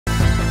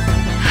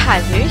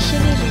Hallöchen,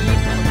 ihr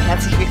Lieben, und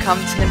herzlich willkommen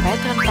zu einem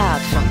weiteren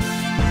Part von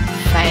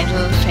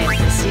Final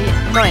Fantasy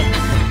 9.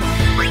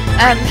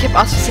 Ich habe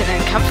aus Versehen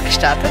einen Kampf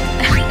gestartet.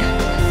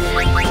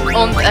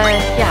 Und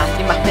ja,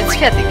 die machen wir jetzt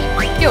fertig.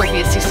 Jo,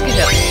 wie es sich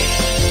gehört.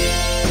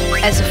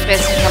 Also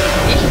fressen kann man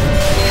nicht.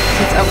 Das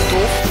ist jetzt auch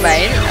doof,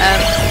 weil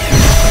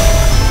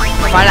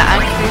normaler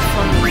Angriff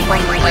von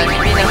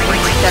Gewinnern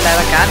bringt sich da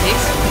leider gar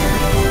nichts.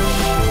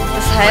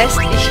 Das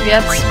heißt, ich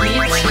werde es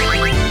mit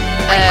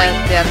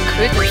der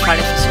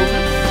Krötenfalle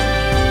versuchen.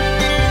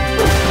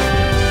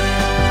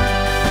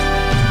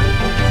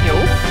 Jo.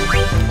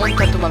 Und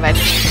dann tun wir weiter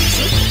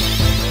schießen.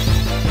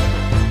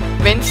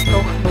 Wenn es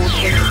noch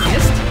notwendig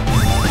ist.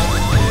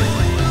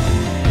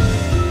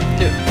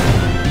 Nö.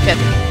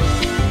 Fertig.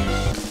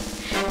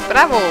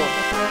 Bravo.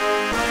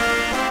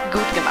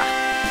 Gut gemacht.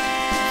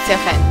 Sehr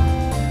fein.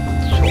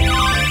 So.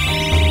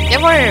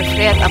 Jawohl,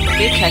 Freya hat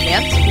Apotheker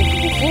erlernt.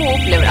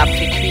 Level up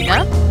für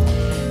Queener.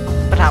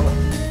 Bravo.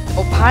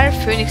 Opal,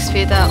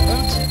 Phönixfeder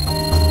und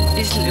ein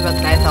bisschen über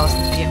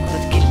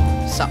 3400 Gil.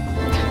 So.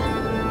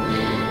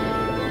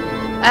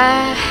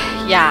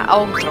 Ja,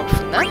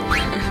 Augentropfen, ne?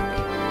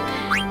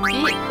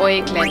 Die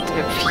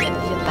Äuglein-Tröpfchen.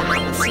 Hier, da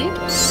haben wir sie.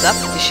 So,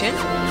 bitteschön.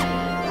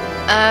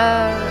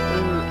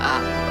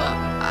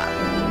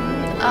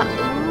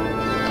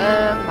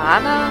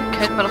 Mana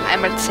könnte man noch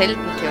einmal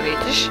zelten,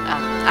 theoretisch.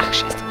 Ach,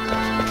 scheiße.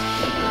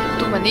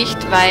 Tun wir nicht,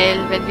 weil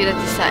wenn wieder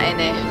dieser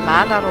eine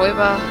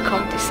Mana-Räuber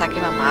kommt, ich sage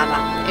immer Mana,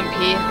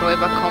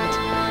 MP-Räuber kommt,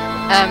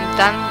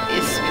 dann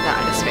ist wieder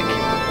alles weg.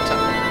 So.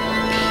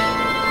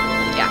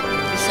 Ja,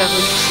 dieser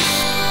Rülpsi.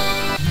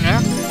 Ja.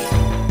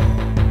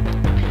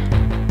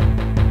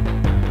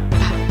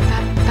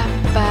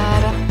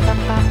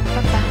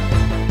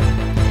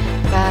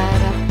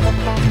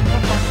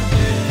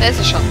 Da ist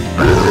er schon.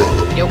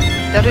 Jo,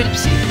 der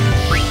Rülpsi.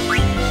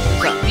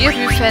 So, wir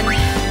rufen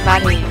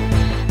Martin.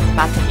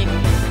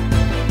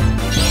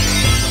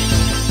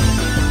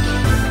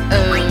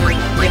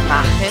 Wir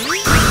machen...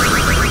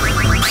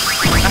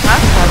 Aha,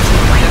 da hat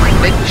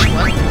sie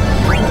weggeschworen.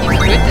 Die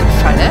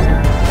Krötenfalle.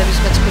 Da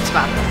müssen wir jetzt kurz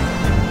warten.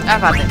 Ah,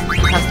 warte.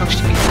 Du kannst noch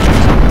spielen.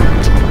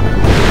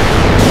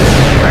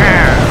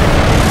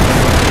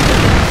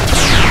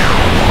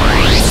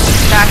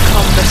 Da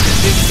kommt das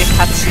geflügelte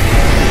Katzen.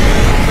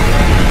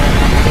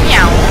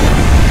 Miau.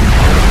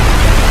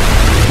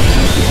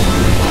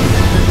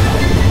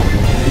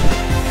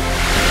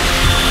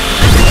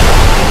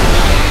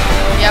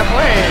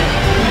 Jawohl.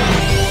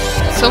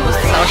 So muss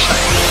es ausschauen.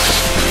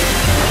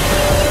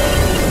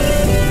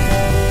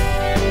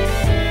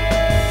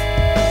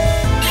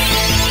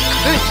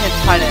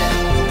 Krötenfalle.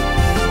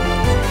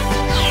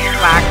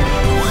 Wagen.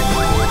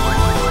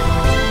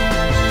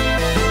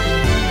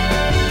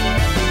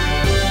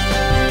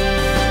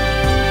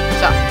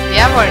 So,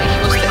 jawohl, ich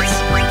wusste es.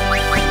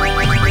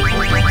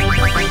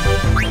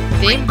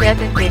 Dem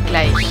werden wir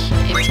gleich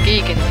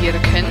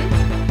entgegenwirken.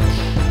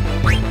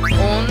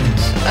 Und,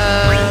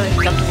 ich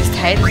glaube, du bist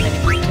heilen, meine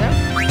Gute.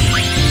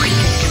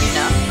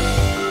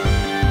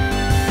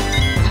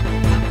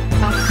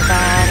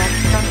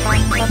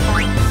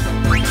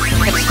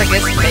 Ich habe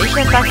vergessen,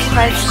 welcher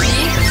Dachsfalls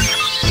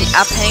die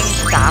abhängig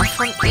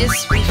davon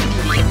ist, wie viel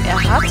Leben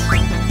er hat.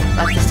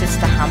 Was ist jetzt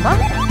der Hammer?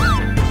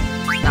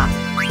 Na.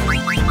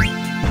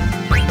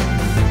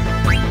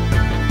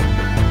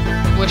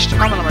 Wurscht,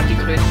 machen wir nochmal die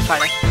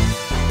Krötenfalle.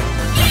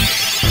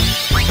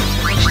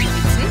 Und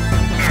Stibitzen.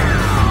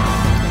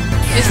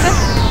 Wisst ihr?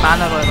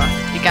 Mana-Räuber.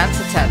 Die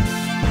ganze Zeit.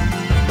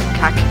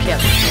 Kacke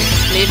Kerl.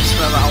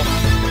 Lebensräuber auch.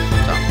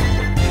 So.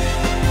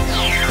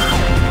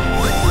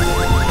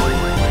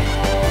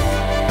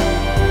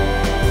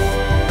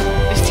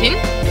 Hin?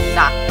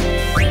 Na.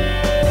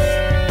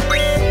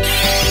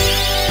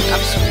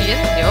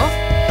 Absorbieren, jo.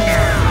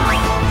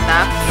 Na.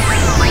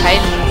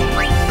 Heilen.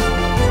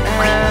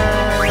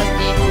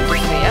 Die gute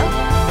Freya.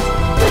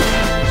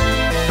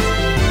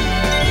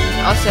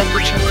 Außer er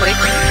tut schon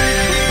frecken.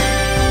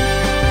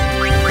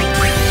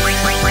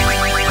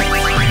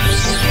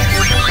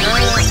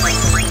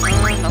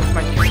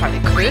 Nochmal die Falle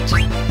Kröt.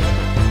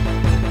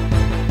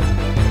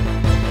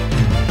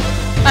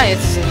 Ah,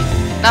 jetzt ist er hin.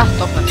 Na,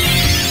 doch nicht.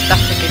 Ich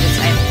dachte, er geht jetzt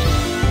ein.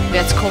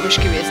 Wäre jetzt komisch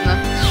gewesen, ne?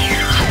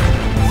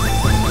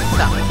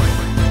 So.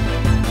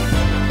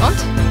 Und?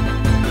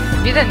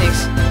 Wieder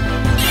nix.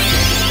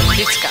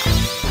 Blitzka.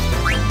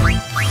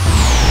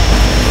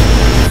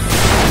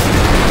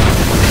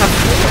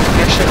 Kaputt.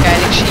 Wäre schon eine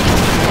geile Geschichte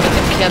mit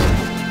dem Kerl.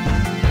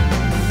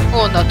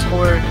 Oh, na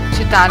toll.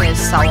 Titane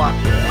ist sauer.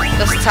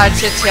 Das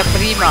zahlt jetzt ja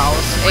prima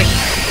aus. Echt.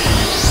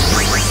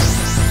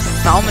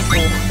 Daumen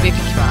hoch.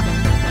 Wirklich wahr.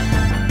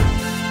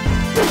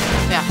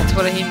 Ja, jetzt wo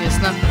er hin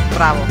ist, ne?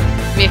 Bravo.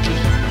 Wirklich.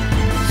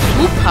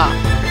 Super.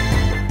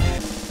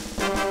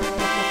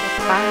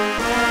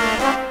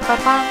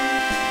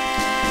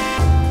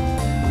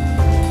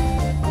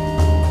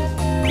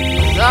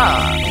 So.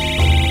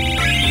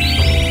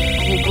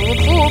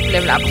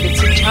 Level up für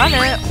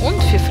Zintane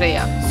und für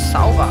Freya.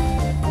 Sauber.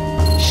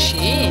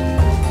 Schön.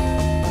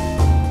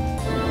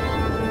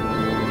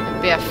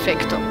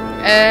 Perfekto.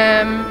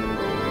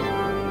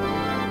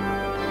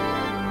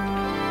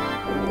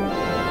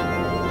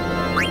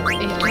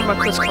 noch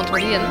mal kurz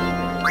kontrollieren.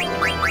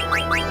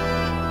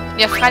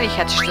 Ja, freilich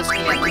hat sie das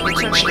gelernt. Ich bin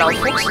so ein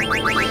Schlaufuchs.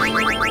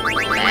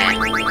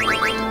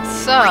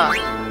 So.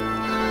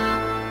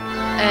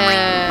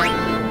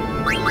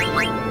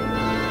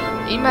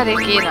 Immer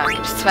Regena.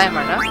 Gibt's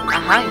zweimal, ne?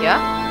 Aha, ja.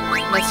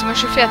 Und dann sind wir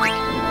schon fertig.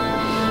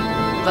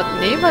 Was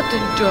nehmen wir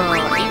denn da?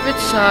 Ich würde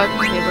sagen,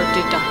 nehmen wir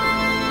den da.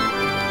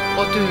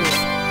 Oder.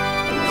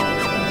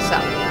 So.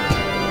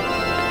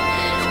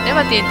 Nehmen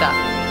wir den da.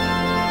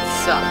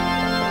 So.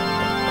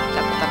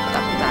 Tap, tap,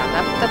 tap, tap,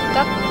 tap,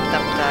 tap,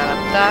 tap, tap,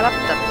 tap,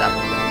 tap, tap.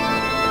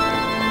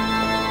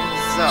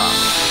 So.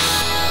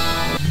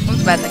 Und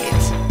weiter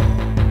geht's.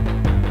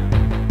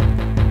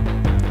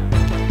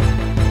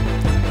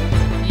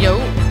 Jo.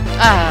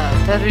 Ah,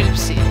 der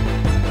Rülpsi.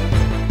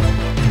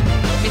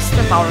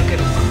 Mr.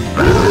 Maulgeruch.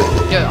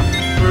 Ja, ja.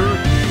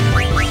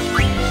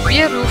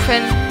 Wir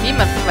rufen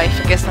niemanden, weil ich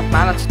vergessen habe,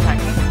 Mana zu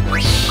tanken.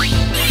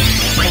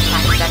 Das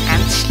war wieder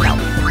ganz schlau.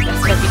 Das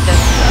war wieder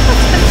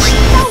ganz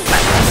schlau,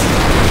 Mann.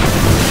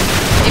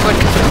 Ich wollte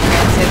Kaffee auf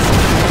einsetzen.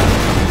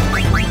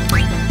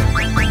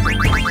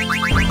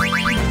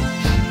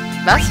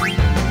 Was?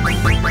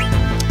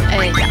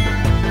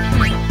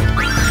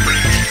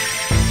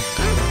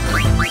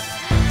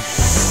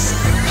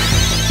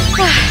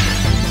 Ja.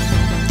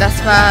 Das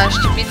war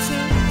Stibitzen.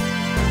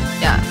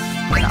 Ja,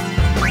 genau.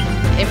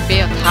 MB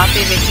und HB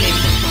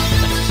wegnehmen.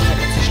 Das ist halt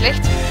nicht so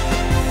schlecht.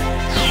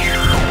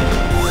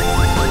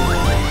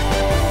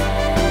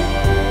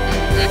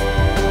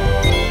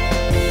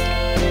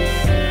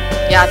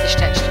 Ja, die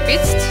Stein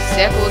stibitzt.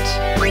 Sehr gut.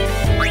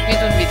 Wir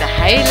tun wieder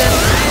heilen.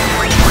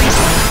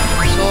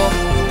 So.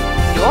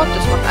 Ja,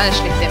 das macht alles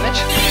schlecht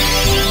Damage.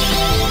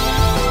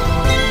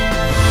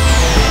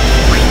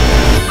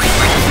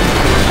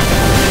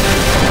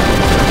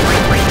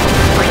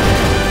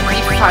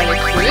 Falle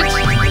kröt.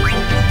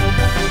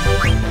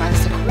 War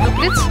das der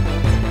Kugelblitz?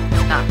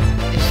 Na,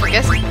 ich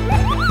vergessen.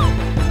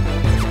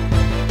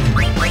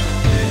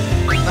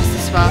 Was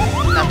das war?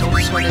 Na,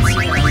 das soll jetzt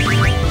hier.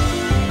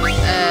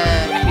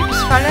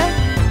 Kürbisfalle?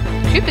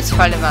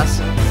 Kürbisfalle war's.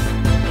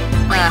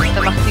 Ah,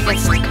 da macht die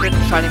ganze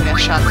Krötenfalle mehr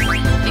Schaden.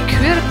 Die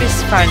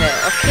Kürbisfalle,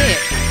 okay.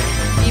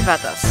 Wie war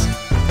das?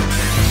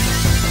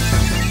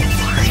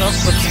 So,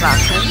 kurz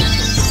warten.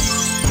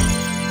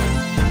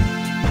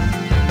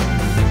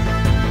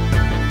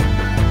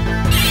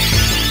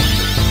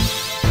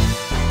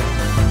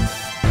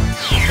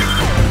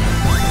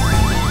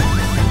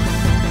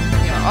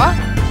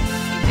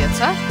 Und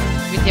jetzt?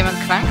 Wird jemand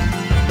krank?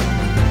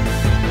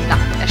 Na,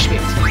 er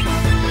schwebt.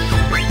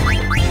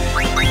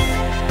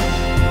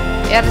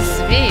 Er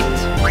schwebt.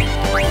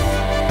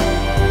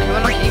 Können wir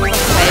noch irgendwas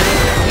heilen?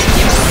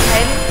 Irgendwas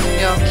heilen?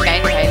 Ja,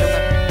 kleine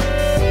Heilungen.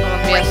 Aber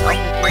mehr ist auch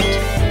nicht gut.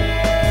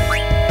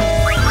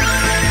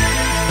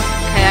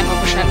 Keine Ahnung, ob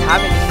wahrscheinlich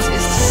habe nichts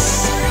ist.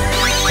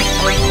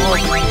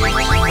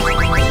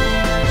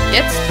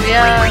 Jetzt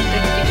wäre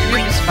die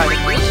Kürbisfalle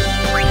gut.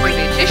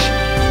 Theoretisch.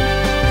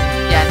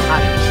 Ja, ein Haar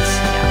nichts.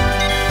 Ja.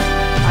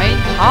 Ein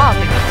Haar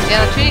nichts. Ja,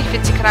 natürlich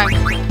wird sie krank.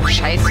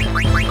 Scheiße.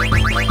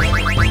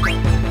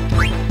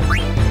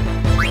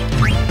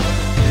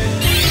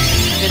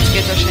 Jetzt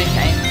geht wahrscheinlich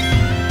ein.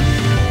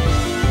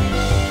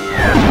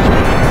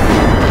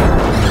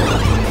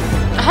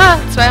 Aha,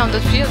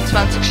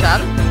 224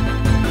 Schaden.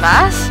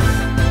 Was?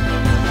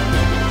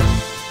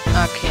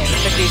 Okay,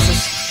 vergiss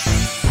es.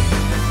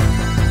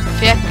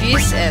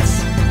 Vergiss es.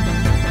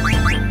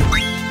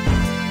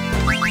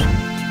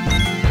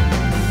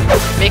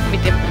 Weg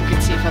mit dem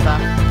Ungeziefer da.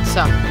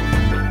 So.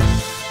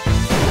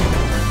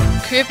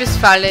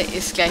 Kürbisfalle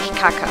ist gleich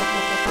Kacke.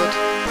 Gut.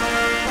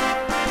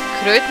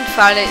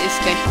 Krötenfalle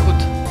ist gleich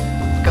gut.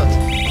 Gut.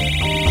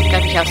 Ich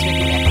glaube, ich habe es mir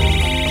gemerkt.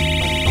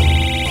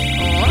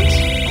 Und?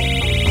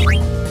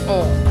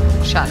 Oh,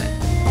 schade.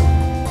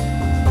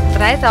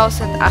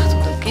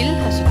 3800 Gil,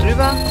 also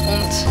drüber.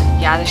 Und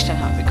Jahresstein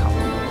haben wir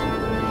bekommen.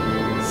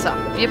 So,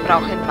 wir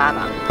brauchen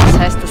Mana. Das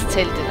heißt, das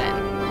Zelt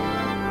rein.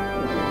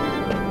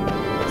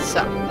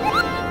 So.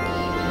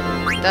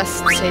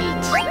 Das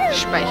Zelt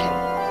speichern.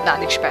 Nein,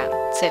 nicht speichern.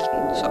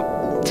 Zelten. So.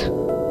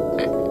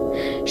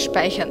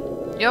 Speichern.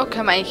 Ja,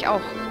 können wir eigentlich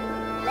auch.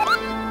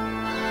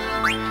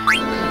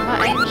 Können wir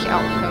eigentlich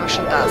auch, wenn wir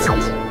schon da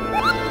sind.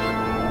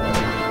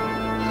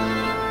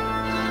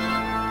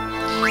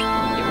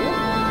 Jo.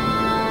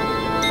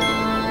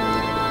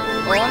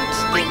 Und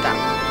den da.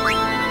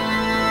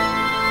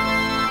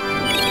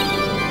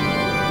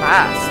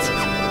 Passt.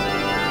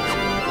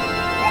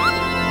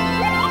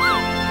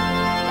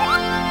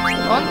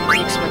 Und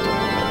nichts mehr tun.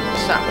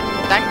 So,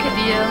 danke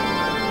dir.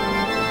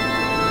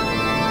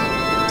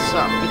 So,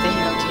 bitte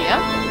hin und her.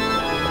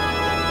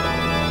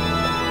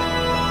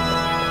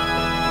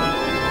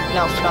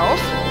 Lauf,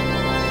 lauf.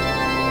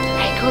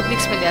 Mein Gott,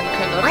 nichts mehr lernen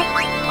können, oder?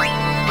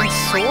 Bin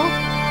so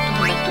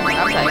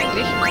durcheinander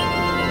eigentlich.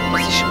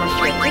 Das ist schon mal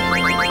fertig.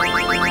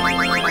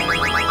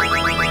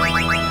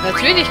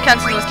 Natürlich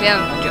kannst du was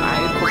lernen. Und ja,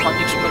 ich kann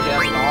nichts mehr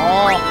lernen.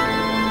 No,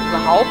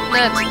 überhaupt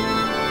nicht.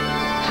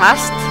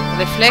 Hast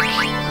Reflex.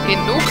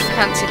 Genug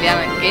kann sie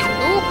lernen.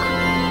 Genug.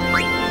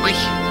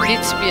 Ich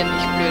blitzbier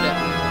nicht blöde.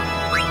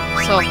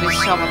 So, wie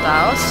schauen wir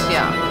da aus?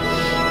 Ja.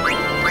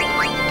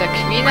 Der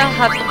Queener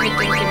hat noch mit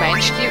dem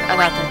Gemeinstiefel... Ah,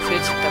 nein, den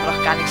Filz, der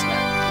braucht gar nichts mehr.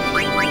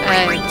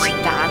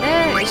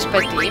 Zidane ist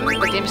bei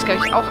dem ist,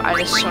 glaube ich, auch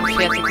alles schon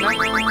fertig, ne?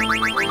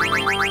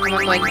 Haben wir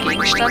einen neuen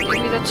Gegenstand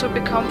irgendwie dazu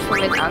bekommen von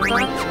den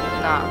anderen?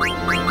 Na.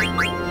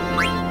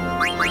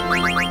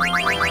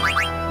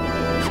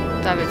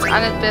 Da wird es auch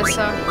nicht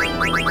besser.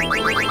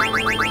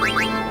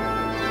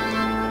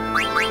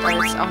 Da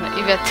wird's auch nicht.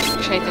 Ich werde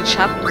wahrscheinlich den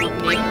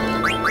Schattenhut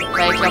nehmen,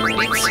 weil ich glaube,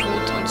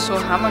 Blitzhut und so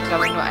haben wir,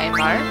 glaube ich, nur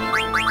einmal.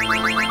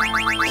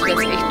 Das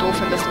wäre jetzt echt doof,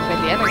 wenn das noch wer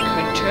lernen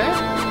könnte.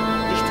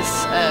 Und ich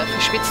das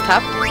verschwitzt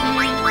habe.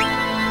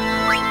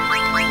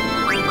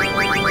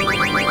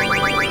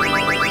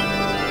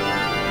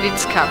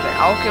 Blitzkappe,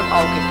 Auge um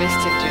Auge,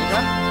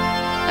 Bestientöter.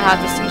 Aha,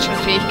 das sind schon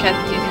Fähigkeiten,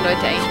 die die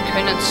Leute eigentlich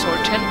können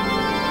sollten.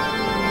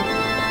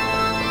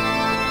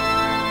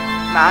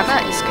 Mana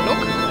ist genug.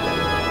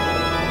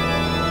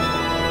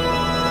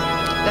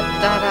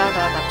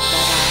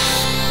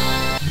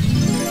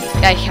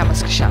 Gleich haben wir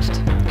es geschafft.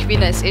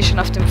 Quina ist eh schon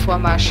auf dem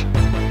Vormarsch.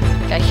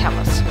 Gleich haben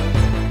wir es.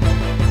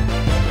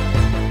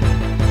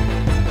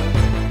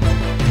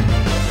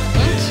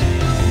 Und?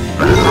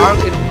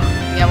 Auge.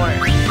 Jawohl.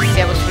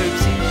 Servus,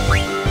 Rülpsi.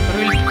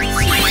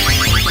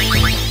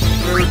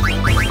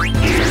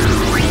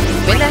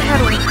 Wenn er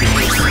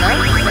herumfliegt, ne?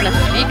 Wenn er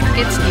fliegt,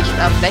 geht's nicht,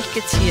 aber vielleicht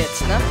geht's hier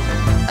jetzt, ne?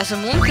 Also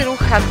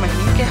Mundgeruch hat mal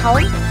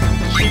hingehauen.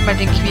 Ich will mal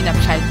den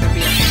Queener-Pfeil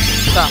probieren.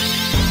 So.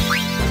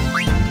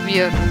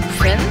 Wir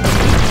rufen.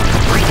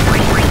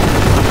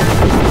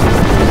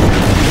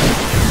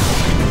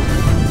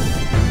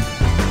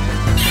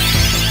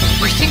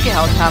 Nicht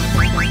hingehaut haben.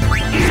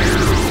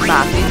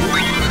 Martin.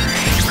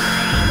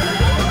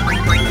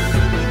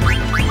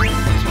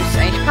 Das müsste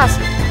eigentlich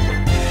passen.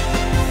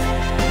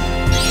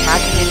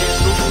 Martin, den wir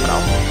rufen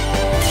brauchen.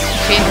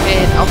 Feen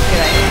werden auch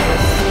gereicht.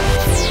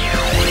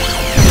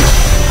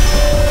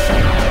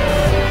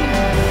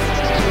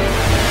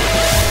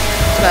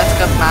 Das war jetzt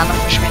gerade Mana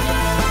verschwendet.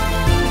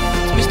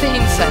 Das müsste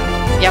hin sein.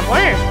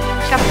 Jawohl!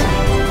 Klappt.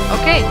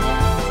 Okay.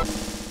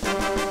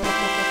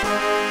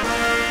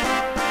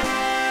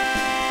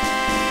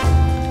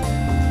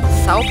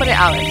 Saubere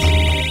Arbeit.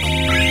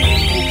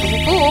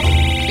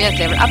 Wer hat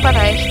Level Up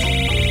erreicht?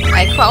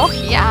 Eiko auch?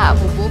 Ja,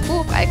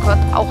 Eiko hat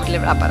auch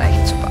Level Up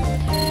erreicht. Super.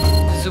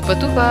 Super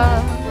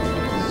duper.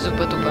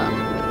 Super duper.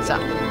 So,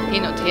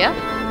 hin und her.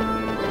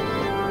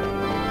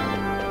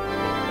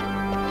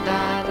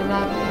 Da, da,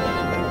 da.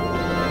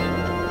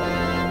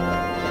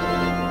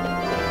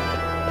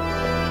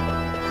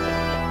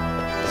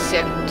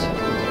 Sehr gut.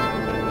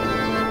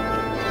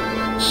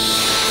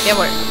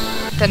 Jawohl,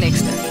 der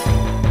nächste.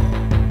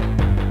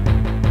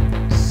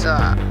 So.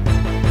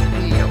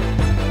 Jo.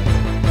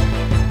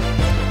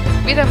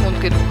 Wieder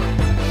Mundgeruch.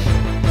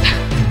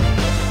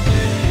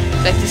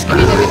 Vielleicht ist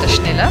Quina wieder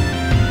schneller.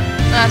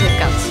 Ah, nicht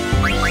ganz.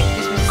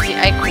 Diesmal ist die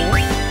Eiko.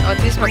 Aber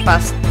diesmal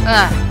passt.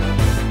 Ah.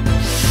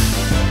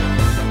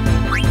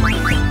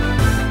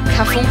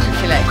 Karfunkel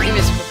vielleicht. Ich will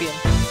es probieren.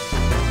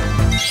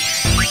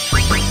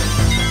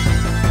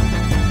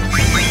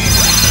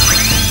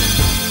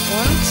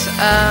 Und,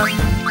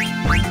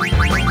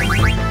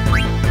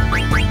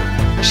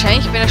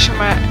 wahrscheinlich, wenn er schon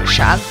mal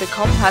Schaden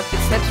bekommen hat,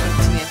 wird es nicht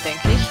funktionieren,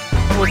 denke ich.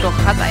 Obwohl doch,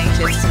 hat eigentlich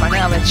letztes Mal,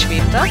 ne? Aber jetzt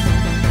schwebt er.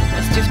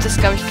 Jetzt dürfte es,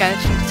 glaube ich, gar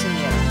nicht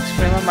funktionieren. Jetzt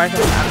probieren wir mal das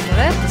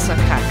andere, dass er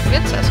krank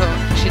wird, also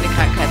verschiedene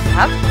Krankheiten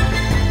hat.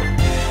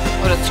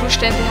 Oder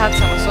Zustände hat,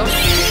 sagen wir so.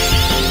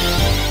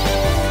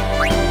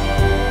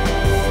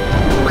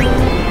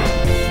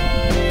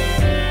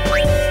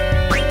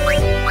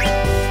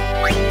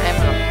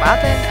 Einmal noch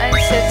Warten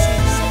einsetzen,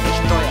 das ist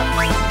echt teuer.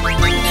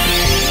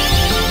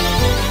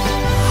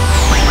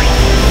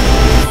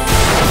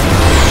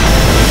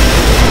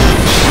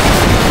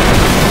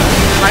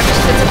 Mal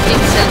müsst ihr jetzt auf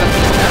jeden selber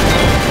gehen, ne?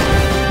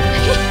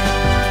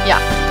 Ja,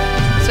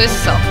 so ist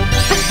es auch.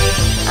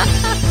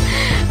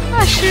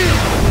 Ah, schön.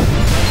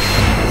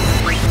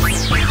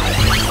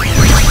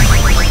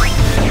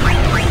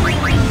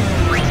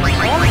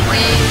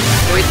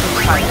 Und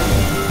die fallen.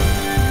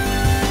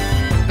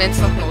 Wenn es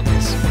noch Not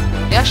ist.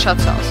 Ja,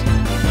 schaut's aus.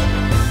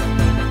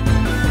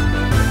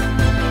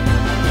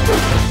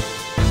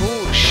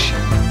 Wusch.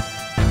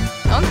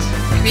 Und?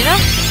 Quina?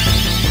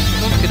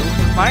 Mundgeruch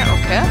nochmal,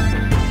 okay.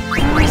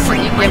 Ist da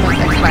irgendjemand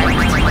erkrankt?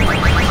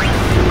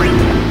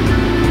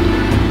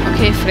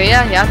 Okay,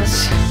 Freya, ja,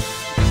 das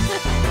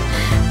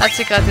hat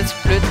sie gerade jetzt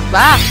blöd...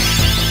 Ah!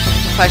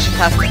 Falsche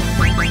Taste.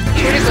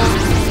 Entschuldigung.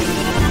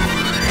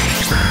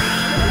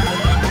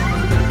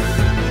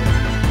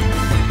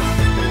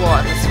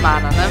 Boah, das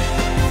Mana, ne?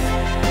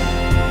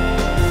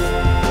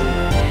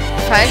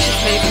 Falsches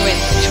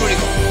Medikament.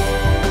 Entschuldigung.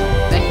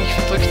 Wenn ich mich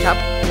verdrückt habe.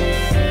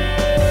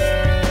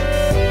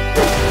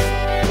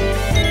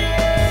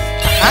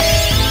 Aha.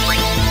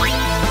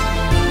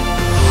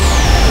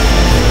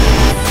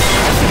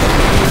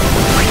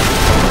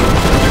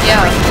 Ja,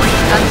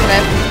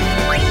 angreifen.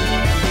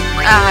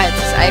 Ah,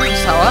 jetzt ist Eiko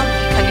sauer.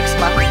 Ich kann nichts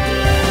machen.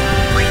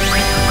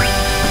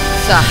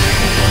 So.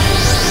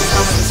 Jetzt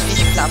machen wir das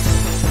Viech platt.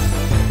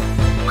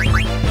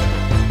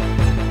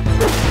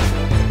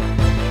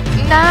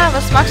 Na,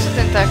 was machst du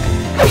denn da,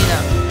 Karina?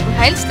 Du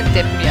heilst den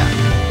Deppen ja.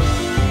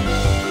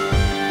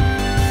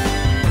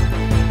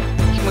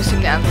 Ich muss ihm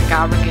eine andere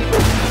Gabel geben.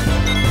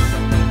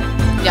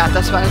 Ja,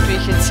 das war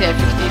natürlich jetzt sehr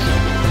effektiv.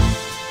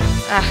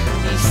 Ach,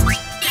 Mist.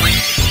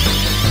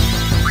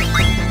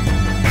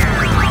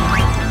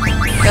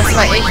 Das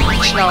war echt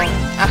nicht schlau.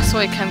 Ach so,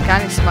 ich kann gar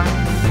nichts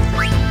machen.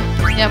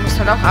 Ja, muss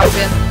halt auch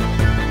abwehren.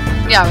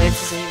 Ja, aber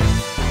jetzt ist er hin.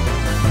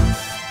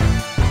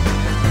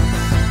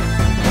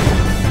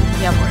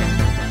 Jawohl.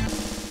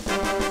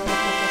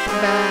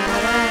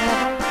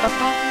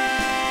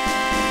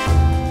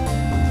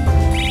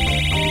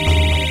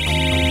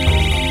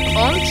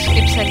 Und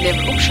gibt es ein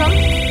Level Up schon?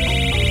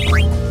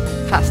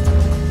 Fast.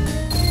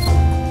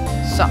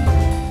 So.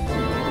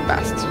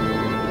 Passt.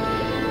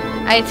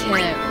 Item.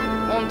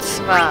 Und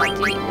zwar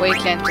die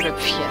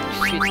Äuglein-Tröpfchen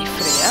für die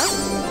Freya.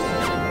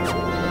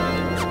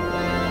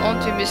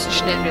 Und wir müssen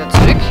schnell wieder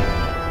zurück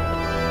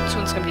zu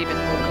unserem lieben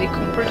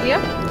Mogli-Kumpel hier.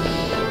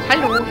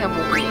 Hallo, Herr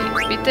Mogli.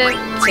 Bitte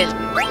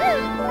zelten.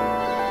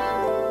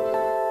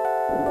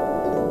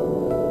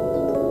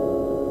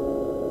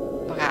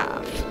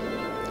 Brav.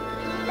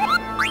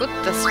 Gut,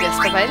 das wär's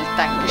dabei.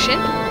 Dankeschön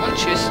und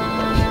tschüss.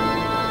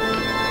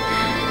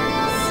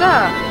 So.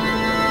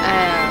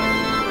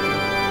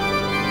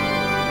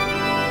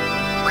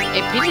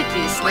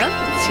 Abilities, ne?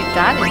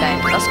 Zitadelein.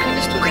 Was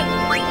könntest du denn?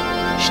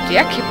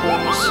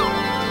 Stärkebonus.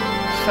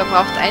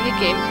 Verbraucht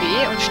einige MB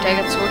und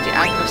steigert so die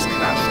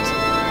Angriffskraft.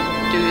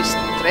 Dösen.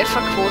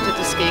 Trefferquote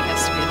des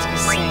Gegners wird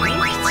gesenkt.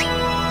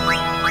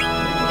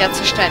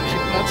 Herzerstein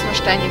fügt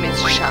Monsterstein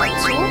immensen Schaden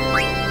zu.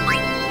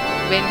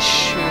 Wenn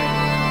schön.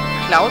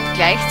 Klaut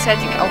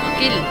gleichzeitig auch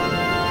Gil.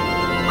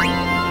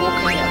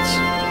 Okerherz.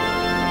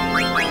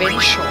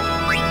 Wenn schon.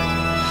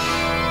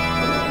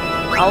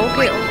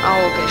 Auge um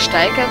Auge.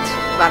 Steigert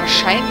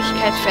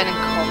Wahrscheinlichkeit für einen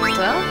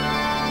Konter.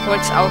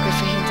 Holzauge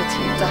verhindert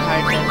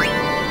Hinterhalte.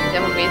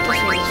 Thermometer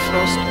verhindert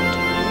Frost und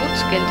Blut.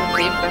 Geld und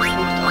Leben bei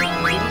Flucht auch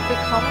Gil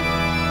bekommen.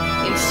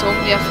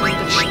 Insomnia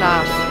verhindert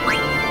Schlaf.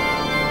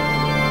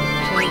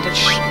 Verhindert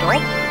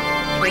Stopp.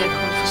 Verhindert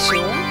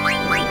Konfusion.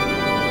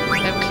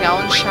 Beim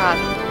Klauen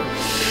Schaden.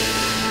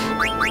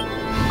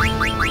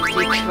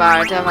 Die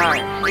Qual der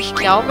Wahl. Ich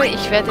glaube,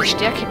 ich werde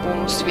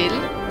Stärkebonus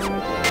wählen.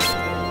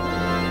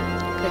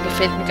 Der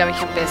gefällt mir, glaube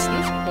ich, am besten.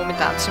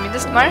 Momentan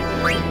zumindest mal.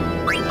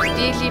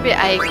 Die liebe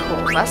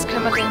Eiko. Was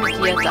können wir denn mit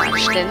dir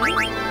darstellen?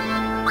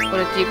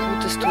 Oder dir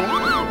Gutes tun?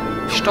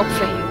 Stopp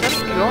verhindern.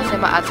 Ja,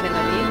 nehmen wir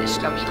Adrenalin. Ist,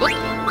 glaube ich, gut.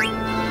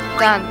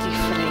 Dann die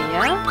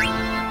Freya.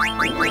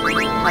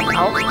 Hat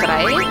auch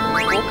 3.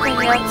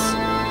 Okerherz.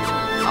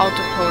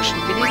 Autopotion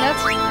will ich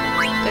nicht.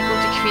 Der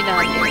gute Queen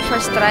hat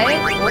ebenfalls 3.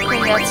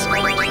 Okerherz und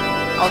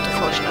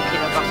Autopotion. Okay,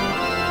 dann braucht er noch.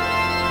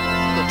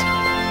 Gut.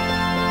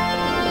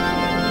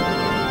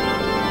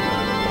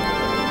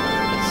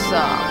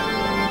 So.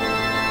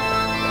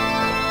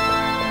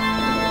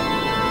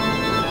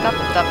 Tap,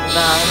 tap,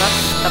 da,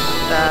 tap,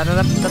 da,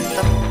 tap, tap,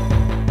 tap.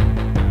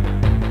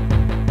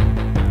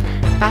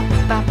 Ba,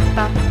 ba,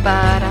 ba, ba,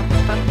 ra,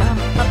 ba, ba,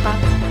 ba, ba.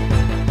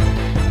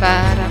 Ba,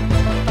 ra,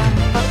 ba, ba,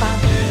 ba, ba.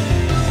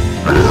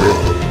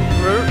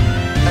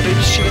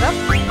 Rübst schon wieder?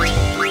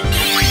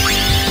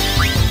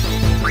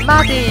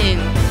 Martin!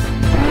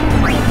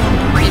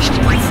 Wie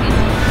stimmt's?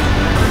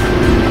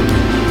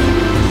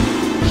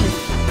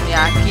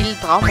 Ja, Gil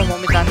brauchen wir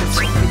momentan nicht so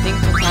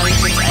unbedingt und habe ich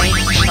jetzt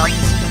eigentlich geschaut, dass ich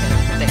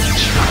den Deck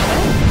schaffe.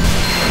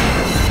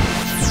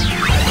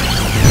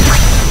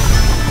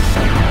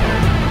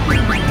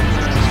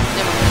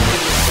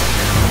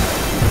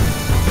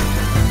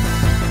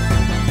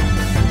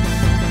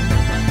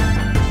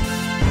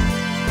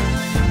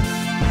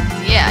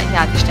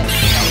 Ja, die stellen sich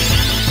aus.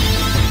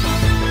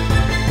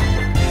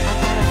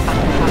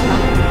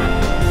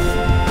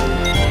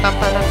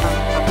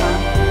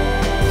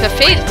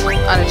 Verfehlt!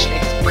 Alles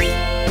schlecht.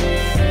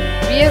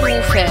 Wir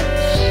rufen.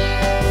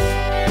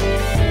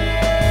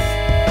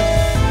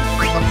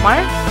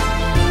 Nochmal.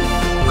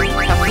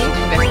 Kaputt,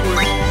 wäre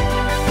cool.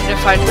 In dem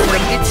Fall, dass er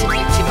Blitzi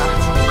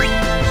macht.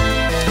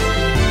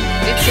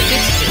 Blitzi.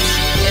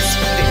 Es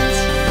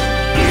blitzt.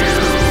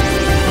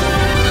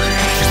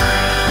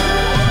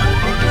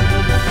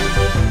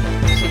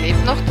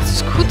 Noch, das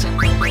ist gut.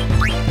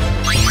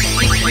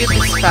 Die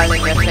Kürbisfalle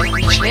wäre vielleicht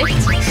nicht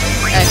schlecht.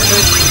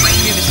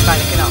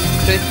 Kürbisfalle, genau.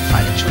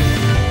 Krötenfalle,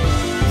 Entschuldigung.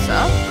 So.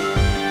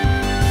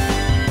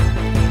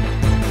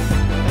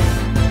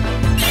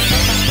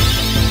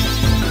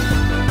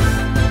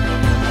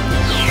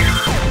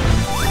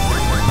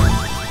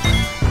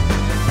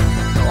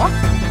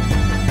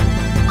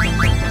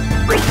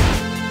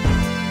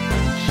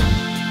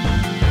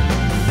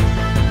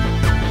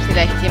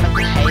 Vielleicht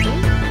jemanden heilen?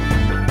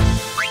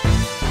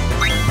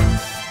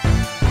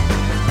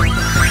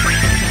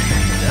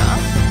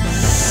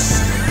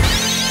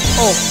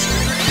 Oh,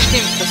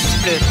 stimmt, das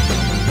ist blöd.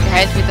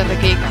 Geheilt wird dann der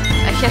Gegner.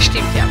 Ach ja,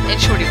 stimmt, ja.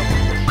 Entschuldigung.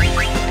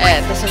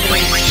 Das ist wieder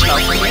nicht schlau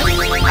von mir.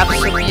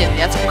 Absorbieren.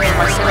 Jetzt können wir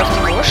mal selber auf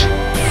die Mosch.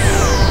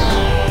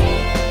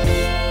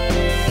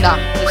 Na,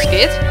 das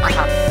geht?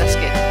 Aha, das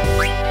geht.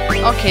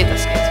 Okay,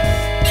 das geht.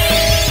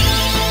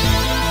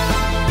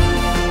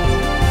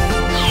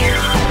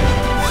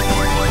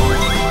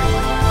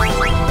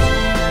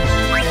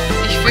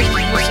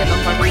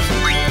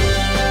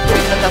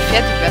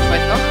 fertig werden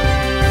heute noch.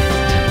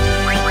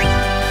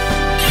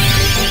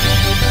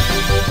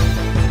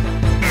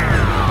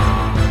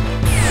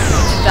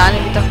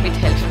 Daniel wird auch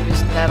mithelfen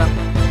müssen, leider.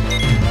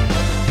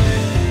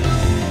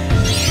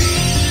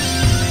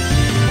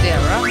 Der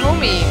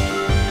Homie.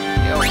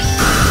 Jo.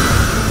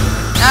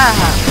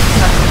 Aha.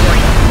 Also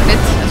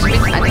mit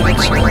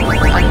Animation.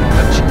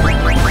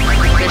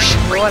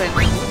 Beschworen.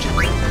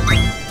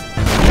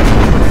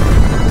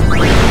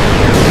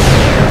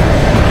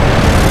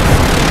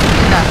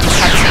 Na, das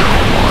hat sie.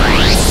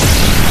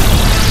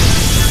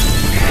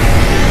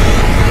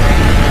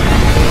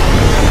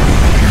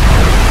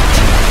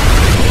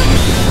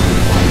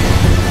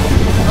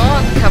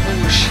 Und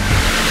Kabusch.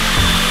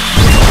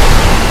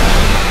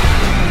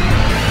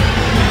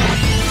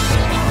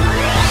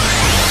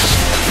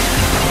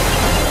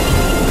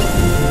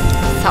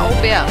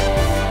 Sauber.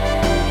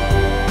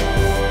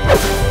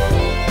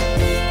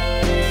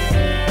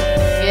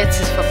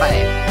 Jetzt ist vorbei.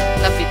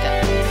 Na bitte.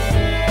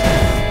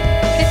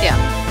 Geht ja.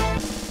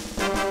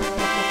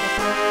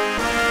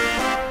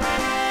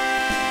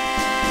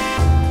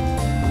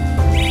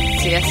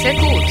 Sehr, sehr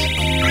gut.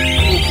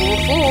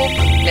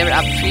 Level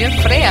up für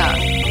Freya.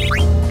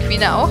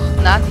 Quina auch?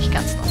 Na, nicht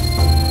ganz noch.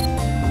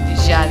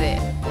 Schade.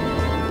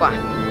 Boah.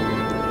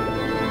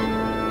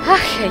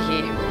 Ach,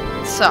 herrje.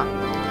 So.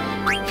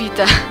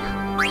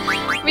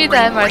 Wieder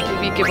einmal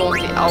wie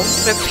gewohnt die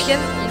Augentröpfchen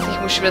und ich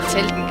muss schon wieder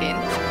zelten gehen.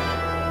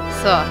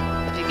 So,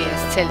 wir gehen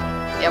jetzt zelten.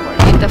 Jawohl,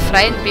 in der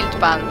freien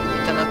Wildbahn,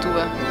 in der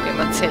Natur gehen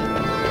wir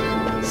zelten.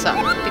 So,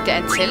 bitte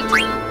ein Zelt.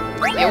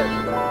 Jo.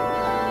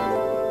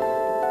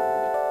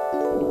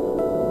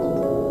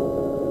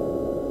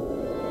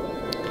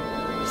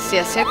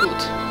 Sehr, sehr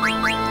gut.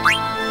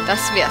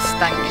 Das wär's.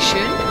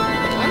 Dankeschön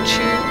und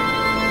schön.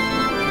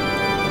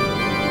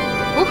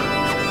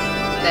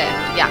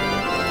 Ja,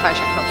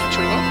 falscher Knopf,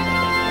 Entschuldigung.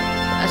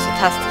 Also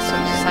Taste soll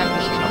es sein,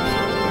 nicht Knopf.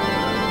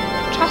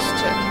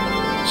 Taste.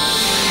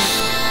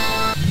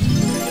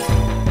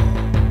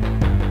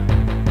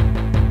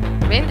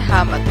 Wen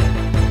haben wir denn?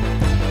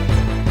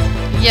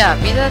 Ja,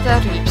 wieder der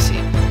Rülpsi.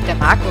 Der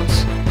mag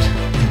uns.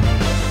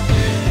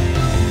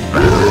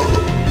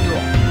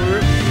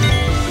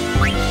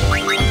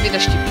 Und wieder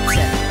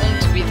Stibitze.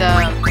 Und wieder,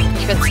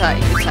 ich würde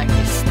sagen,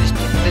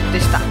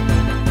 das da.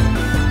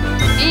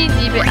 Die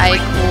liebe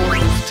Eiko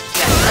ruft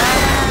gleich.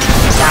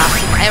 Ja,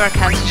 einmal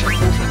kann sie schon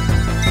rufen.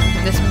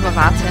 Und jetzt müssen wir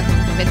warten,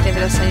 wenn der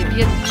wieder seine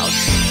Birnen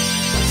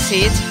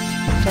aussieht,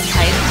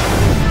 verteilt,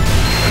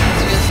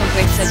 dass wir uns noch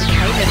rechtzeitig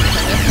heilen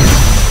können.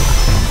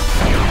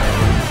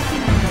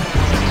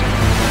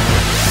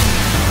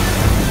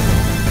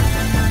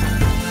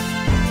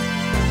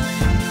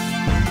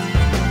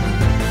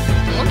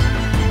 Und?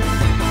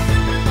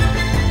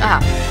 Aha,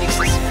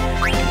 nächstes.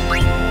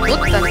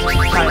 Gut, dann die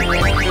gefallene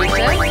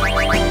Kröte.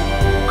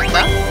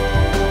 Ja.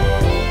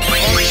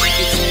 Und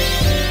Spitzen.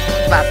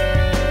 Und warten.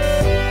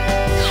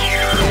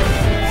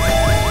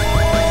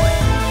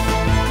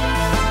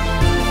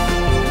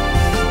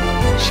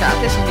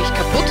 Schade, ist noch nicht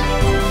kaputt.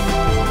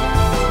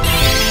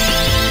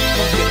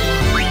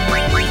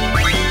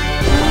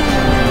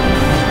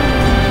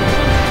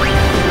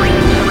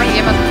 Kann man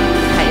jemanden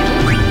heilen?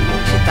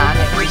 Für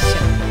Daniel ein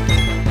bisschen.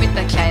 Mit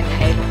einer kleinen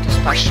Heilung, das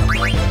passt schon.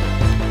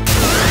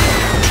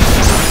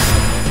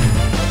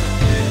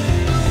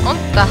 Und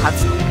da hat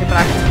es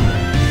umgebracht.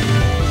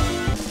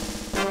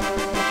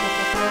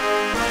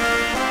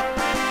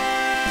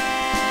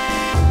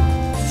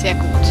 Sehr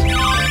gut.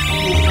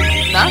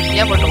 Na,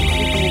 jawohl doch.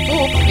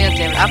 Mir hat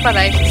Level Up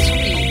erreicht.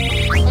 Supi.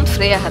 Und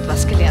Freya hat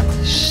was gelernt.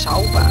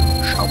 Schaubar.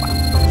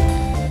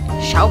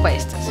 Schaubar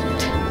ist das.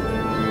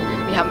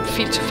 Wir haben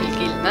viel zu viel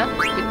Geld, ne?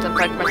 Wird dann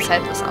bald mal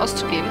Zeit, was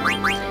auszugeben.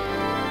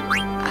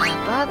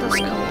 Aber das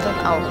kommt dann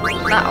auch noch.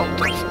 Na, auch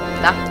drauf.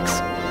 Na,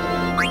 nix.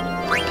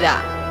 Da.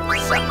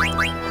 So.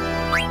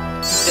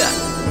 Ja.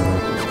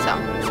 So.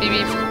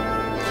 Bibi.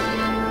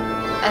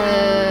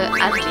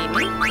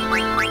 Anlegen.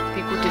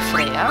 Die gute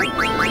Freya.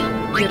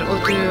 Ihr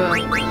Odeur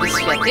ist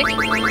fertig.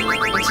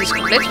 Und sie ist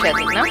komplett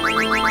fertig, ne?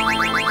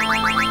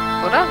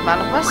 Oder? War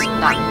noch was?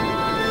 Nein.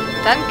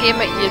 Dann geben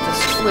wir ihr das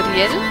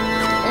Uriel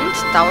und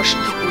tauschen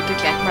die gute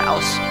gleich mal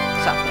aus.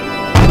 So.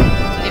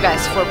 Ich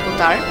weiß, voll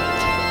brutal.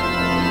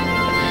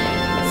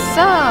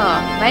 So,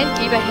 mein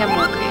lieber Herr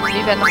Mogri,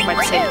 wir werden nochmal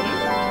zelten.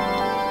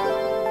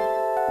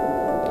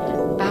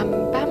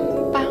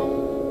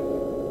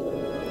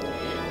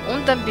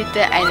 Und dann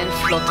bitte einen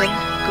flotten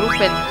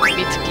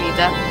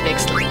Gruppenmitglieder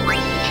wechseln.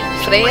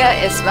 Freya,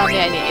 es war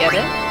mir eine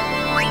Ehre.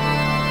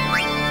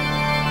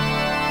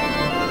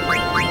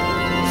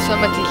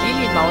 Sollen wir die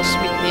Lili-Maus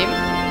mitnehmen?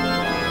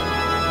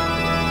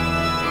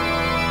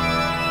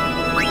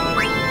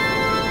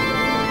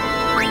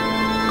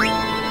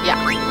 Ja,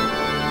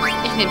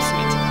 ich nehme sie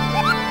mit.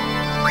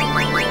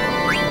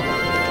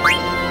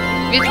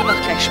 Wir tun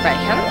noch gleich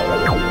speichern,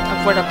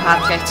 obwohl der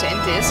Part gleich zu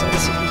Ende ist und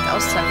es sich nicht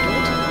auszahlen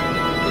tut.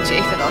 Tut sich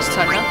echt nicht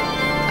auszahlen, ne?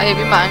 Aber ich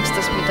habe immer Angst,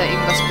 dass mir da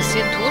irgendwas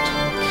passieren tut.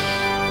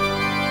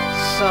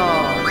 So,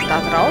 da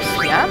drauf,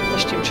 ja,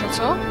 das stimmt schon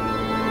so.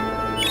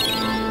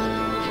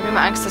 Ich habe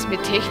immer Angst, dass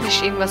mir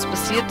technisch irgendwas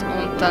passiert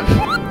und dann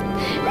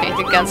kann ich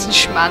den ganzen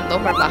Schmarrn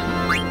nochmal machen.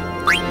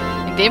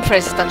 In dem Fall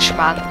ist es dann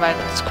Schmarrn, weil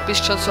du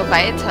bist schon so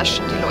weit, hast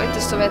schon die Leute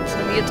so weit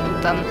trainiert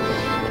und dann...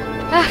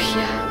 Ach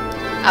ja,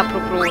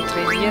 apropos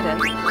trainieren.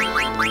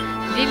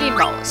 Lili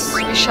Maus,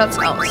 wie schaut's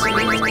aus?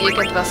 Mit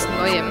irgendwas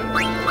Neuem?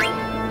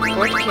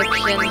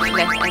 Goldkäppchen,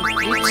 vielleicht ein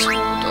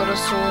Blitzhut oder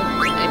so,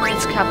 eine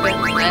Blitzkappe,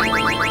 nein,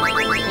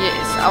 hier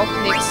ist auch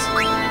nichts.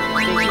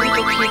 Der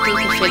Judo-Kittel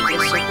gefällt mir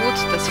so gut,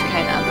 dass ich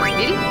keinen anderen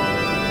will.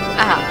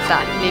 Aha, da,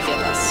 nehmen wir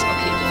das.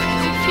 Okay,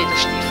 die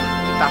Federstiefel,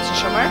 die passen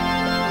schon mal.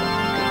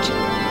 Gut.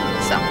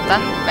 So,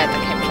 dann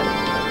weiterkämpfen.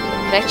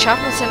 Vielleicht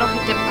schaffen wir es ja noch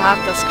in dem Part,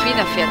 dass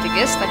Quina fertig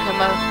ist, dann können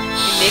wir im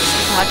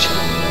nächsten Part schon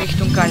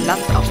Richtung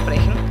Galant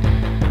aufbrechen,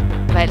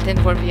 weil den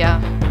wollen wir ja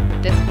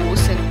den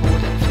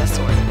Hosenboden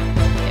versohlen.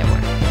 Jawohl.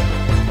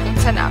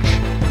 Sein Arsch.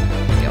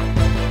 Ja.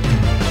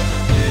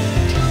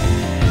 So.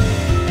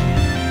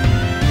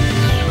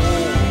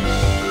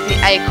 Die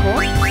Eiko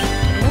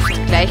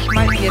ruft gleich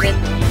mal ihren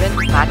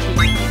lieben Martin.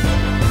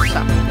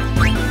 So.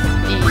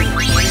 Die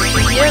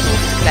hier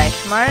ruft gleich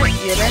mal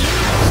ihren...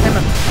 Was nehmen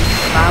wir?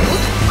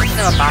 Barmut? Nehmen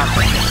wir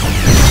Barmut.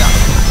 So.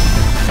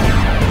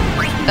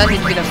 Dann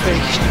wird wieder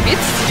völlig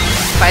spitzt,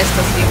 falls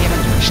das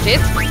irgendjemand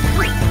versteht.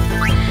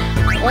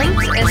 Und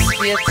es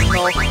wird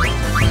noch...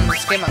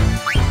 Was gehen wir?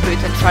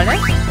 Blödenfalle.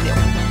 Ja.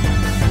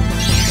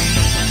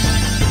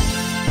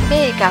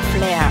 Mega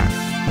Flair.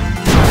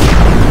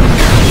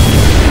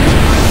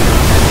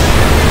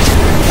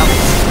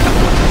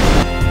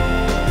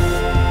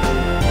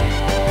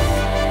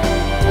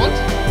 Und?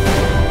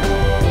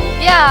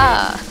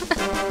 Ja!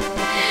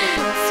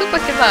 Super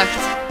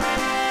gemacht.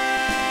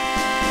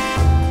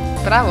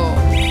 Bravo.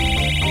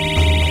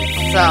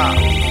 So.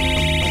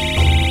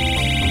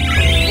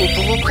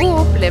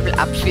 Level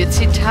up für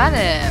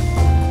Zitane.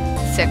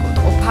 Sehr gut.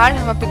 Opal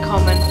haben wir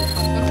bekommen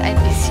und ein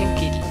bisschen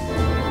Gil.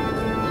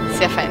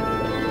 Sehr fein.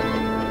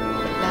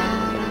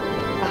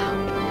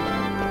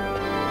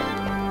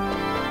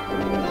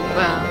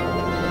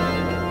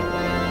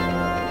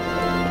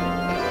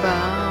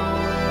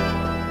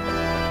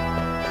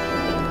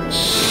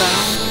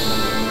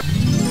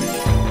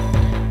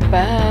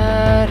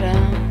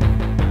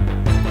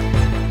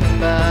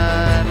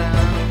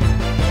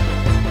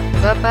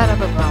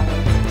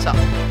 So,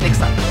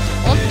 nächster.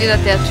 Und wieder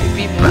der Typ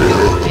wie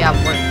morgigen.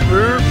 Jawohl.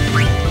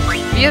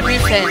 Wir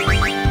rufen,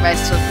 weil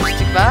es so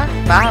lustig war.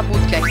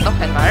 Bahamut gleich noch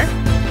einmal.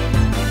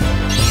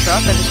 So,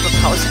 dann müssen wir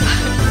Pause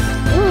machen.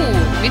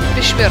 Mit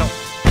Beschwörung.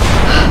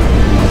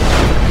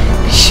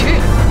 Wie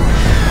schön.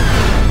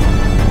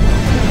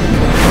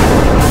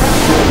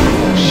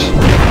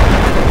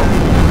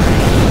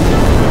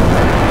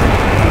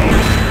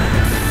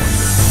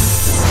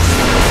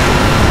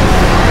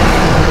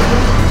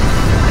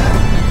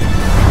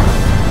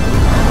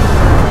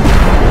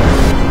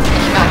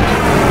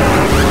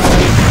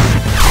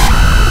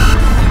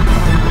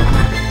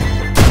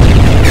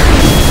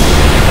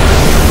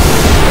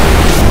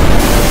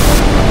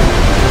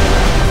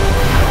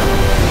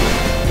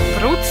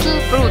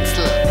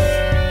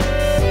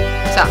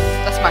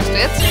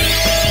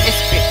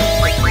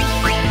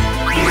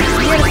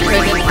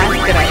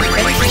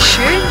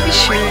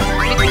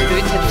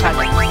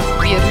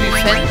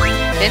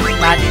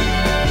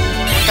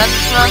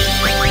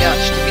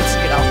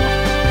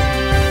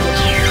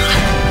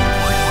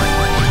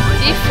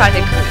 Falle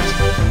König.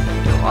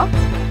 Ja.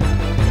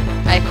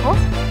 Eiko?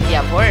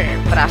 Jawohl,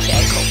 brave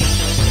Eiko.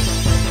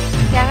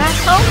 Ja,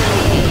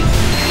 okay.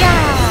 Ja.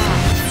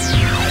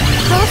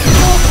 Los,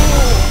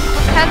 Mobo. Du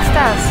kannst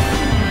das.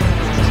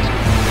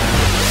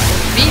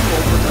 Wie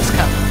Mobo das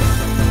kann.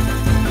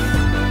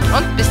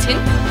 Und bis hin?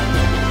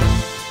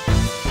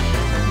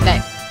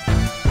 Nein.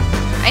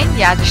 Ein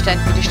Jadestein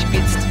wurde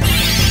stibitzt.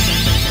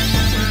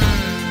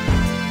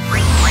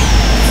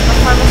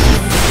 Nochmal was.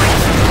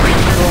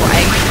 So,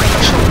 eigentlich können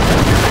wir schon.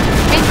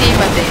 Wen nehmen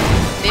wir denn?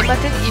 Nehmen wir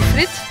den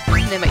Ifrit?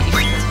 Nehmen wir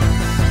Ifrit.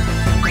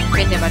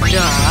 Wen nehmen wir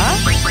da?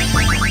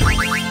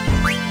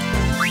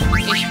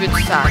 Ich würde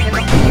sagen,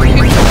 noch die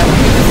Hüpfer.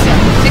 Ja,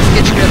 nichts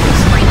geht schneller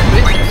los.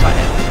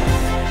 Blödfalle.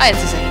 Ah,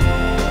 jetzt ist er hin.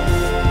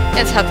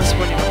 Jetzt hat es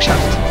wohl jemand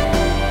geschafft.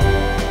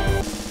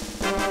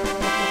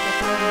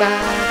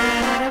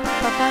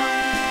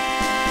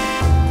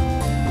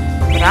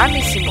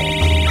 Bravissimo.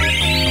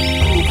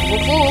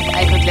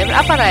 Icon Level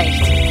Up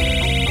erreicht.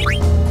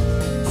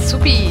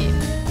 Supi.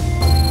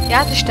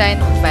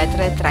 Jadestein und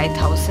weitere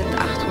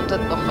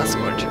 3800 noch was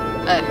Gold.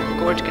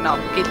 Gold, genau.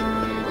 Gil.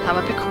 Haben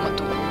wir bekommen,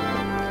 du.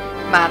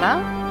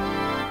 Mana.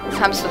 Das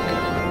haben sie doch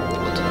genug.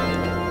 Gut.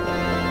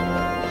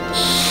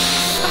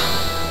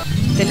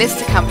 Der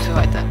letzte Kampf für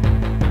heute.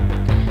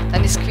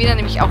 Dann ist Quina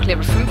nämlich auch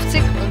Level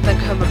 50 und dann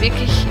können wir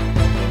wirklich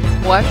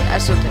morgen,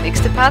 also der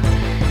nächste Part,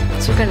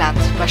 zu Galant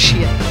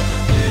marschieren.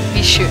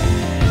 Wie schön.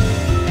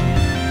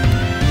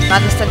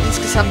 Waren das dann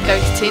insgesamt, glaube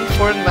ich, 10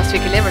 Folgen, was wir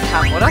gelevelt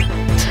haben, oder?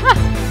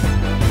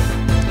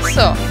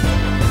 So.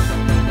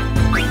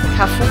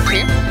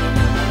 Karfunkel.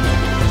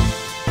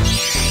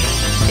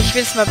 Ich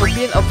will es mal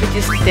probieren, ob wir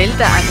diesen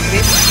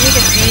Delta-Angriff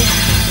irgendwie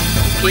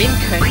gehen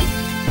können.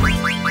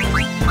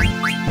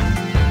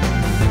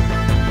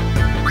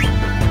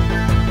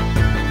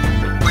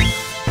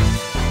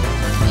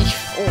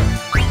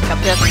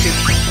 der Typ.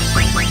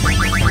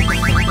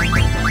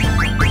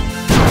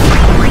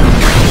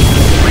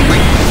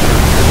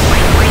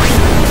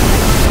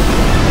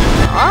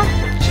 Ja,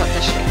 schaut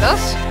nicht schlecht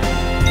aus.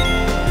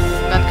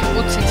 Ich meine,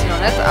 kaputt sind sie noch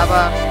nicht,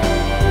 aber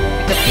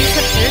mit der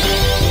Pizza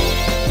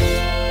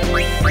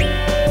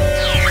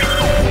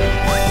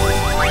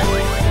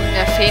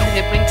ja, Feen,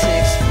 bringt sie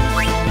nichts.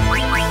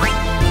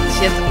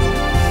 Sie hat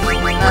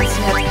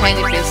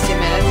keine Bestie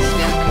mehr, die es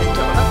lernen könnte,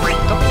 oder?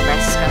 Doch, ich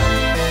weiß es gar nicht.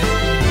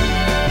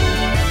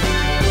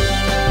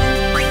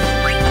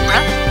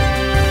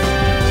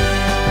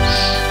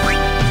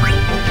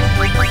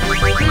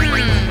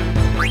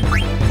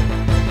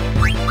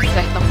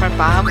 Vielleicht nochmal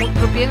Bahamut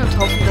probieren und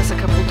hoffen, dass er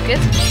kaputt geht.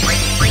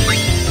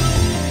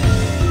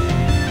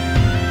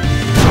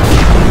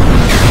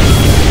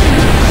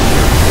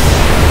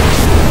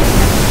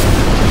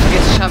 Ich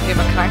vergesse schon, wie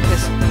man krank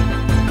ist.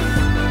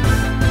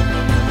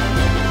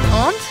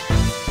 Und?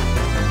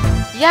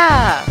 Ja,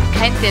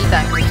 kein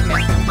Geldangriff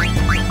mehr.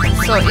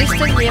 So, ist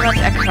denn jemand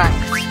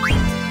erkrankt?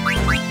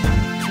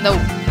 No.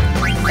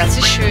 Das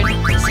ist schön.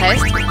 Das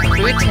heißt,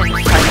 Treten.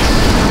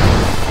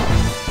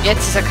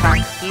 Jetzt ist er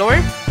krank. LOL.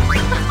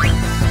 LOL.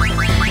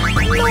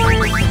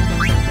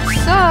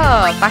 So,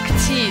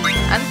 Vakzin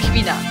an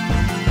Quina.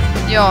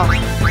 Ja.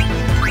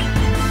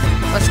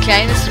 Was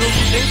Kleines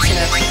rufen bringt sie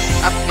nicht.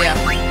 Abwehr.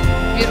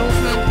 Wir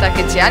rufen, da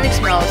geht ja nichts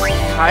mehr aus.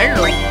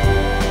 Hallo.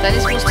 Dann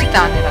ist muss die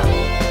Dane ran.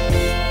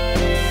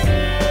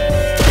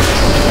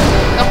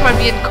 Nochmal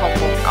wie ein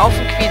Kombo. Auf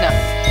den Quina.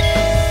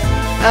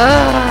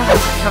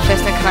 Ich hoffe, er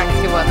ist nicht krank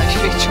geworden. Ich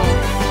fürchte schon.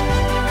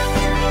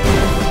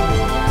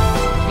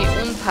 Wie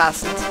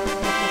unpassend.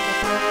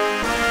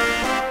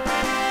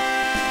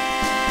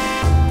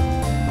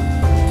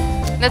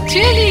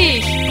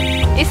 Natürlich!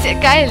 Ist ja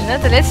geil, ne?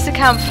 Der letzte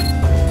Kampf.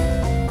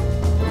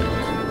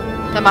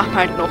 Da machen wir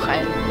halt noch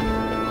einen.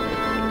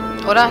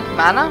 Oder?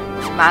 Mana?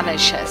 Mana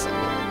ist scheiße.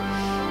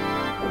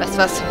 Weißt du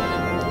was?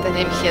 Dann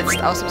nehme ich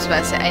jetzt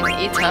ausnahmsweise einen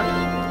Ether.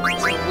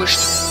 So, wurscht.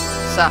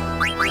 So.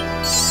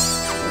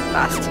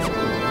 Passt.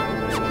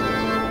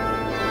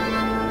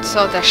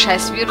 So, der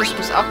scheiß Virus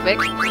muss auch weg.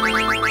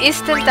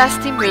 Ist denn das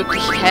die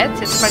Möglichkeit?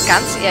 Jetzt mal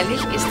ganz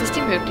ehrlich, ist das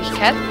die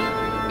Möglichkeit?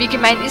 Wie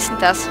gemein ist denn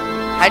das?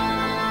 Halt.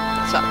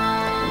 So.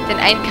 Den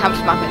einen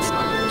Kampf machen wir jetzt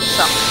noch.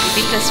 So. Ich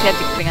will das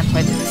fertig bringen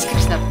heute. Das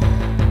gibt's nicht.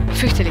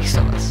 Fürchterlich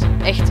sowas.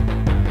 Echt.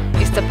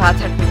 Ist der Part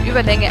halt mit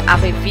Überlänge,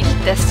 aber ich will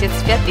das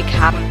jetzt fertig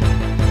haben.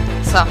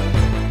 So.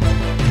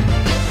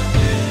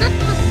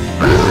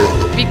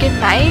 Wie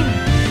gemein.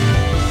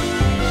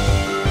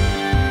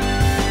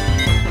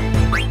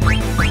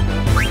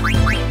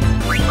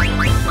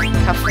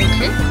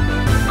 Karfunkel.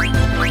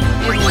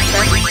 Wir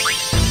rufen.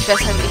 Ich weiß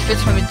nicht, ich würde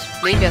es mal mit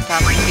Leviathan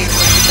gehen,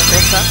 das ist ja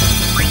besser.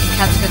 Ich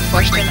kann es mir nicht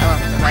vorstellen, aber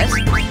wer weiß.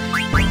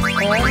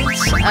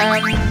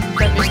 Und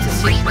dann müsste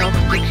sich noch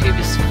die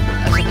Kürbis,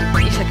 also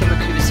ich sage immer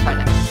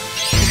Kürbisfalle.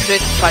 Die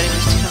Krötenfalle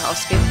müsste ich noch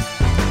ausgeben.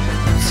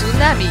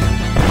 Tsunami.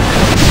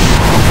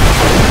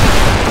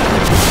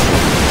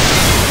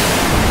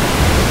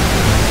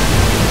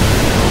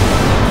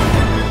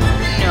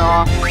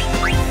 Ja.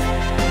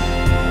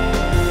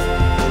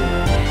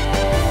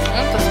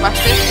 Und was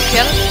machst du jetzt, du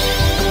Kerl?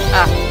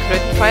 Ah,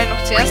 Krötenfalle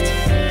noch zuerst.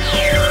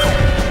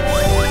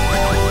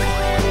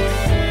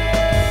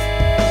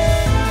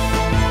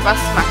 Was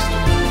machst du?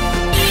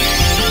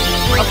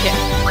 Okay.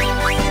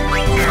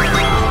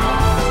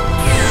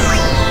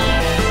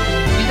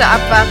 Wieder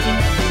abwarten.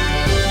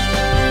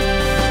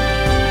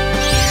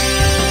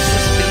 Das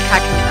ist so viel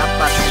Kacke mit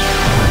abwarten.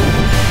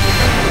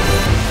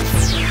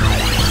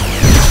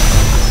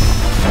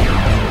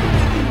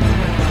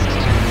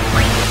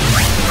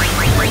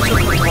 Zur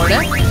Kontrolle.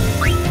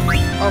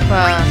 Ob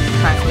er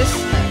krank ist?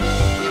 Nein,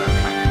 niemand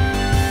krank.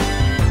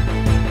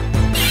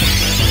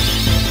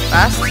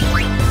 Passt.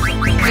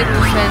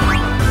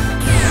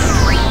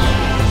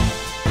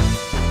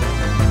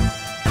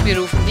 Wir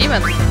rufen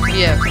niemanden.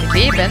 Wir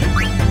leben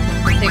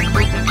den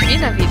guten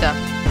Quina wieder.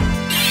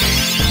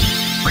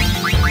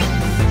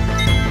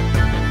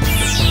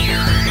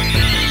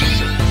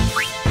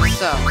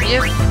 So,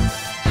 wir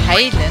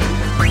heilen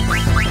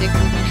den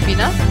guten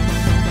Quina.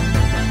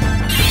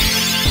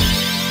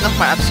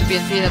 Nochmal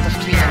absorbieren, wieder auf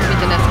Quina,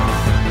 bitte nicht.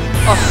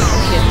 Oh,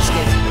 okay, das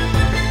geht.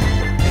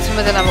 Jetzt müssen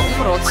wir den aber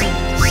umrotzen.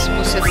 Das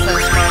muss jetzt dann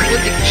mal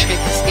würdigen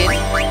Schrittes gehen.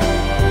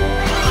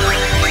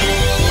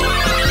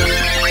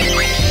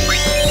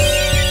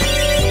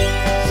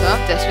 So,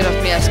 der ist wieder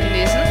auf mehr als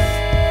gelesen.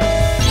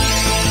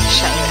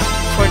 Scheiße,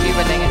 voll die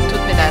Überlänge,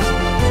 tut mir leid.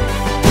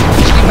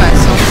 Schlimmer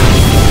als sonst.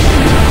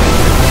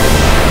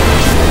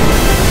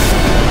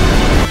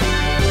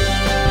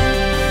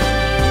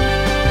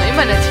 Noch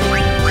immer nicht hin.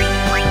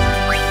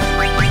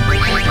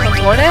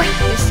 Kontrolle,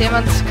 ist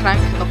jemand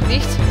krank? Noch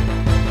nicht.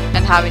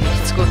 Dann habe ich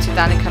nichts. Gut,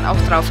 Zidane kann auch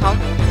draufhauen.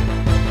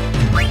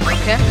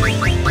 Okay.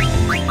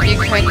 Wir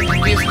dürfen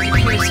die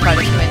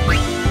Kürbisfalle verwenden.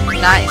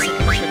 Nein, ist ja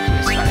immer schon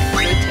Kürbisfalle.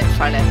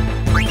 Krötenfalle.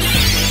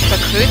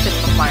 Verkrötet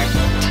nochmal.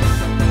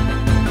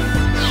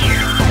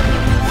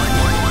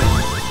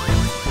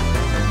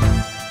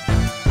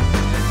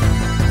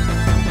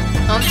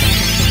 Und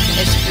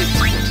es blüht.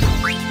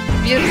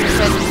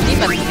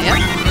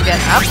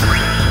 ab.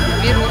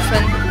 Wir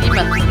rufen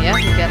niemanden mehr.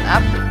 Wir werden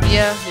ab.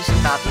 Wir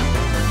müssen warten.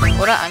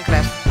 Oder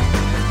angreifen.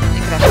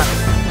 Ich greife an.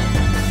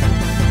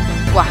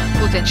 Wow,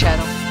 gute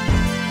Entscheidung.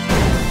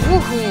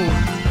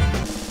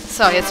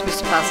 So, jetzt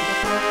müsste passen.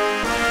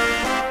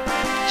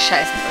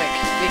 Scheißendreck.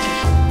 Wirklich.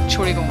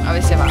 Entschuldigung, aber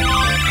ist ja wahr.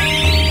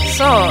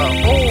 So,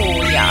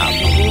 oh ja.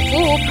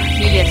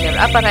 Lili hat Level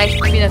Up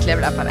erreicht, Queen hat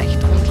Level Up erreicht.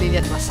 Und Lili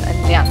hat was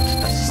erlernt.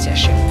 Das ist sehr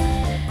schön.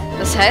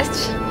 Das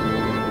heißt,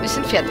 wir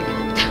sind fertig.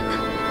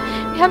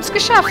 Wir haben es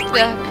geschafft.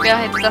 Wer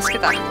hätte das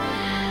gedacht?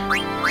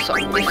 So,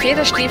 die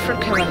Federstiefel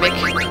können wir weg.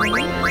 Die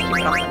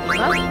brauchen wir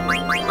immer.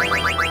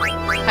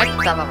 Halt,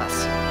 da war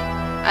was.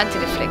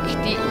 Antireflex.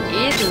 Die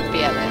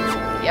Edelbeere.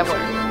 Jawohl.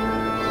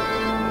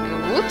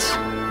 Gut.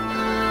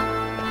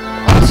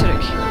 Und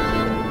zurück.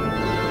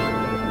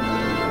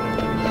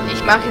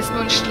 Ich mache jetzt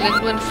nur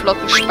einen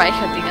flotten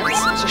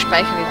Speicherdingens, also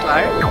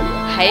Speicherritual.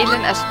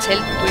 Heilen, also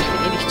zelten durch,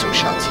 wenn ihr nicht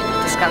zuschaut. Ich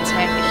mache das ganz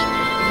heimlich.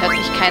 Hört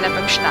mich keiner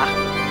beim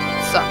Schnarchen.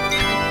 So.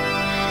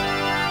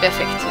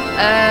 Perfekt.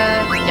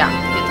 Ja,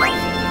 hier drauf.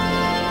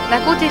 Na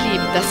gut, ihr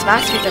Lieben, das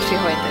war's wieder für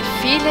heute.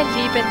 Vielen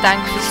lieben Dank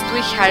fürs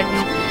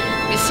Durchhalten.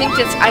 Wir sind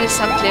jetzt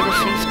allesamt Level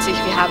 50.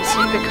 Wir haben es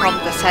hinbekommen.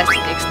 Das heißt,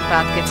 im nächsten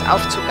Part geht's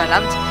auf zu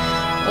Galant.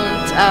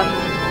 Und,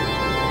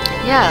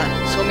 ja,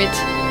 somit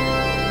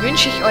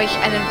wünsche ich euch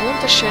einen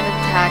wunderschönen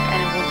Tag,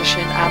 einen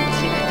wunderschönen Abend,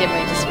 je nachdem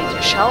ihr das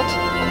Video schaut.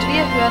 Und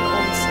wir hören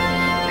uns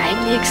beim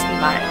nächsten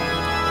Mal.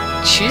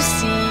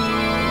 Tschüssi!